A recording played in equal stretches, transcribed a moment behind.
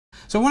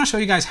So I want to show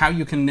you guys how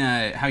you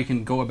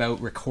can go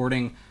about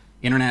recording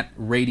internet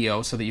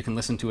radio so that you can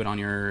listen to it on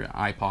your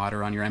iPod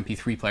or on your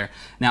MP3 player.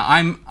 Now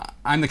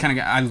I'm the kind of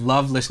guy, I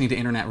love listening to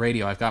internet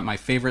radio. I've got my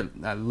favorite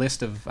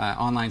list of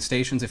online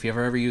stations. If you've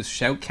ever used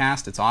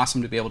Shoutcast, it's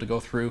awesome to be able to go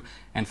through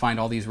and find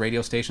all these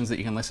radio stations that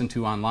you can listen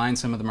to online.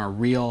 Some of them are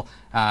real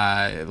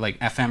like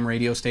FM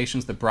radio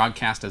stations that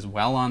broadcast as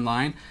well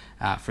online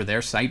for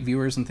their site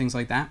viewers and things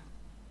like that.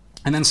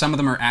 And then some of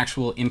them are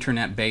actual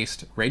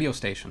internet-based radio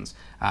stations,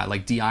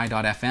 like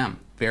di.fm,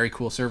 very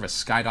cool service.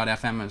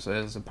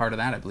 Sky.fm is a part of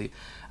that, I believe.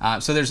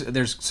 So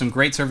there's some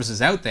great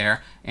services out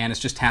there, and it's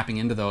just tapping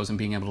into those and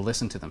being able to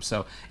listen to them.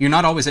 So you're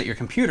not always at your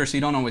computer, so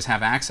you don't always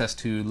have access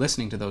to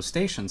listening to those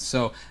stations.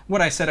 So what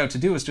I set out to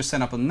do is just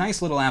set up a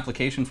nice little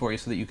application for you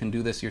so that you can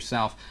do this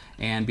yourself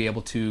and be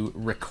able to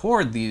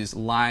record these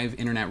live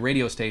internet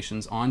radio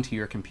stations onto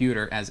your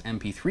computer as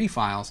MP3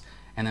 files,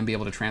 and then be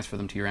able to transfer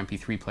them to your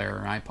MP3 player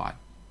or iPod.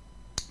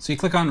 So you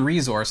click on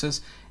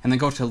Resources, and then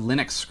go to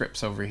Linux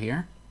Scripts over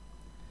here.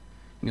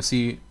 And you'll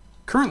see,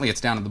 currently it's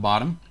down at the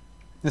bottom.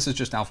 This is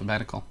just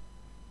alphabetical.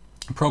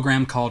 A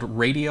program called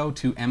Radio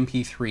to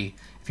MP3.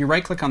 If you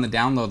right-click on the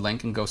download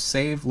link and go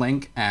Save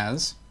Link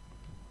As,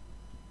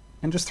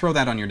 and just throw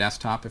that on your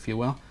desktop, if you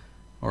will,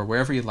 or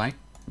wherever you'd like,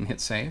 and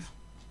hit Save.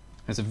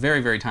 It's a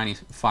very, very tiny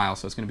file,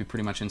 so it's going to be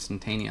pretty much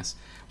instantaneous.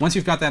 Once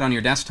you've got that on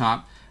your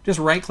desktop, just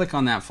right-click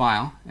on that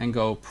file and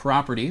go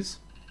Properties,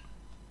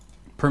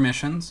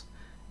 Permissions,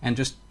 and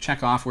just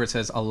check off where it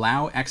says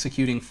Allow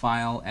Executing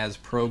File as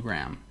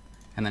Program,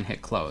 and then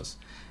hit Close.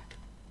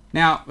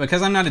 Now,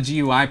 because I'm not a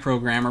GUI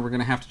programmer, we're going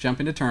to have to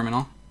jump into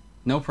Terminal.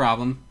 No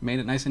problem. Made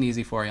it nice and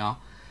easy for y'all.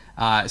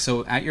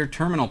 So at your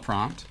Terminal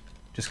prompt,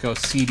 just go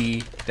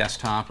CD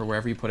desktop or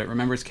wherever you put it.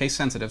 Remember, it's case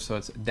sensitive, so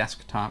it's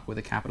desktop with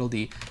a capital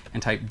D,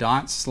 and type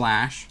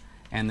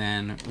 / and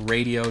then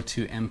radio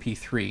to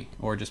MP3,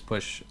 or just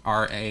push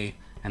RA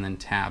and then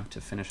tab to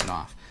finish it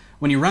off.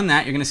 When you run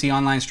that, you're going to see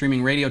online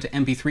streaming radio to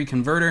MP3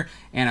 converter,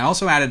 and I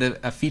also added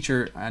a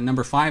feature,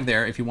 number 5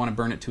 there, if you want to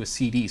burn it to a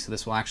CD. So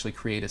this will actually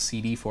create a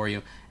CD for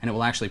you, and it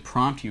will actually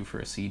prompt you for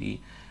a CD.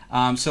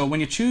 So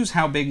when you choose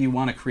how big you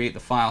want to create the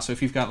file, so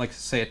if you've got, like,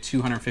 say, a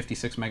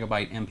 256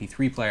 megabyte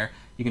MP3 player,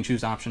 you can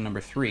choose option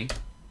number 3.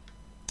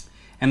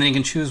 And then you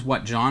can choose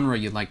what genre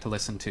you'd like to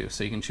listen to.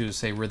 So you can choose,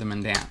 say, rhythm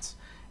and dance,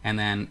 and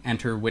then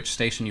enter which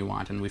station you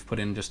want. And we've put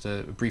in just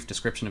a brief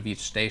description of each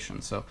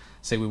station. So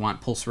say we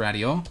want Pulse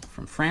Radio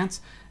from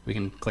France, we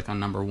can click on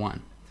number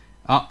 1.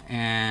 Oh,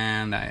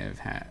 and I've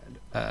had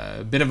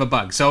a bit of a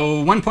bug.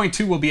 So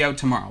 1.2 will be out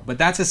tomorrow, but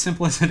that's as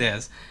simple as it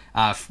is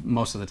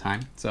most of the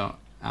time. So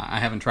I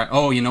haven't tried.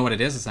 Oh, you know what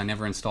it is I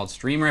never installed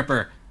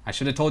StreamRipper. I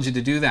should have told you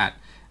to do that.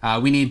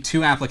 We need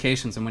 2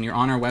 applications, and when you're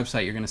on our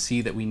website, you're going to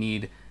see that we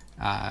need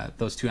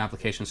those 2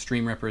 applications.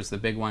 StreamRipper is the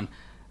big one.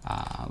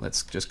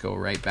 Let's just go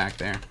right back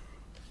there.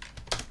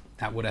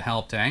 That would have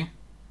helped, eh?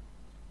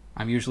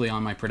 I'm usually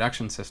on my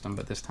production system,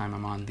 but this time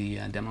I'm on the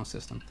demo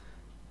system.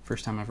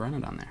 First time I've run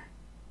it on there.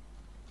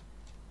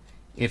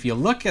 If you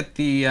look at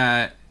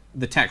the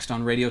text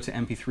on Radio to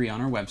MP3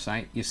 on our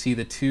website, you see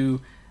the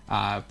 2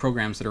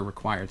 programs that are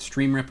required,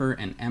 StreamRipper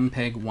and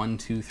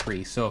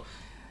MPEG-123. So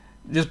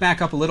just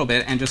back up a little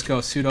bit and just go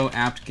sudo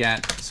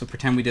apt-get. So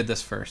pretend we did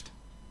this first.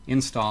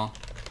 Install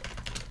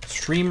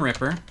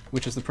StreamRipper,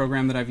 which is the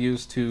program that I've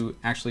used to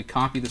actually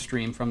copy the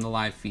stream from the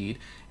live feed,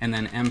 and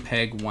then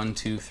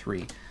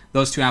MPEG-123.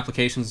 Those 2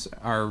 applications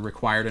are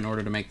required in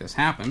order to make this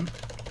happen.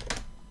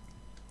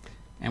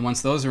 And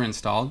once those are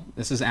installed,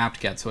 this is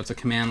apt-get, so it's a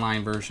command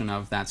line version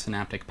of that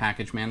Synaptic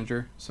Package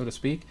Manager, so to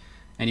speak.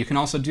 And you can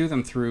also do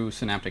them through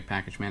Synaptic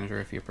Package Manager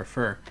if you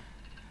prefer.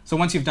 So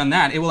once you've done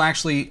that, it will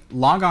actually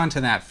log on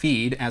to that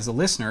feed as a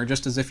listener,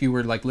 just as if you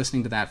were like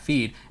listening to that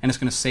feed, and it's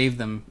going to save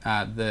them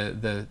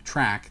the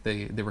track,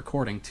 the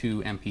recording,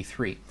 to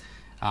MP3.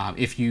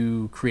 If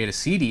you create a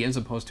CD as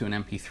opposed to an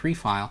MP3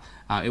 file,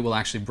 it will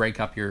actually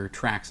break up your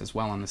tracks as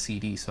well on the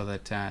CD, so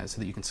that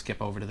you can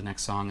skip over to the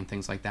next song and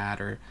things like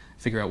that, or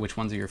figure out which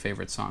ones are your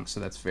favorite songs. So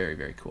that's very,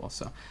 very cool.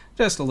 So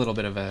just a little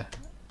bit of a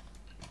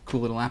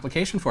cool little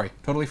application for you,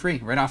 totally free,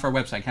 right off our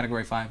website,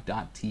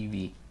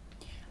 category5.tv.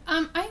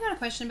 I got a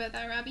question about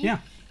that, Robbie. Yeah.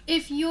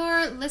 If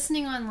you're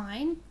listening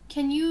online,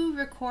 can you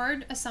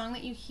record a song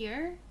that you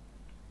hear?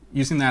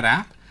 Using that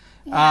app?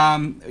 Yeah.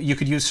 You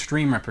could use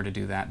StreamRipper to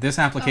do that. This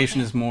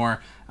application is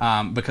more,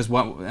 because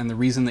the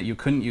reason that you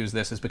couldn't use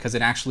this is because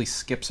it actually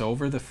skips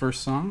over the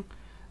first song.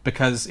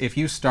 Because if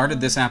you started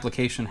this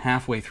application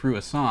halfway through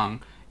a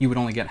song, you would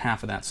only get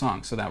half of that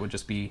song. So that would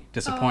just be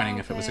disappointing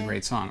if it was a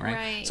great song,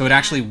 right? So it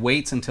actually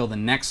waits until the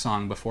next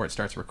song before it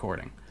starts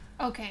recording.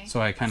 Okay. So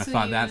I kind of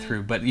thought that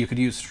through, but you could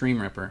use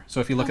StreamRipper.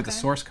 So if you look at the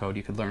source code,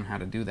 you could learn how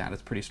to do that.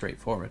 It's pretty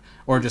straightforward.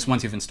 Or just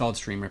once you've installed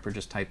StreamRipper,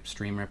 just type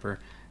StreamRipper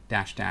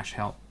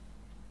 --help.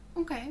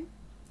 Okay.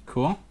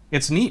 Cool?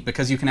 It's neat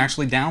because you can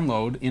actually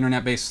download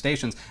internet-based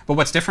stations. But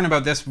what's different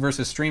about this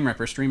versus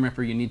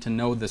StreamRipper, you need to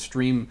know the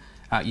stream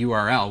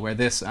URL, where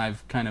this,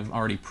 I've kind of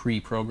already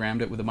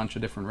pre-programmed it with a bunch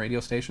of different radio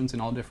stations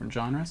in all different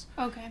genres.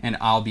 Okay. And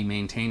I'll be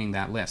maintaining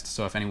that list.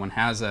 So if anyone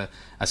has a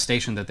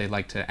station that they'd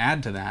like to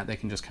add to that, they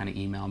can just kind of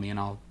email me and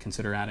I'll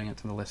consider adding it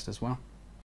to the list as well.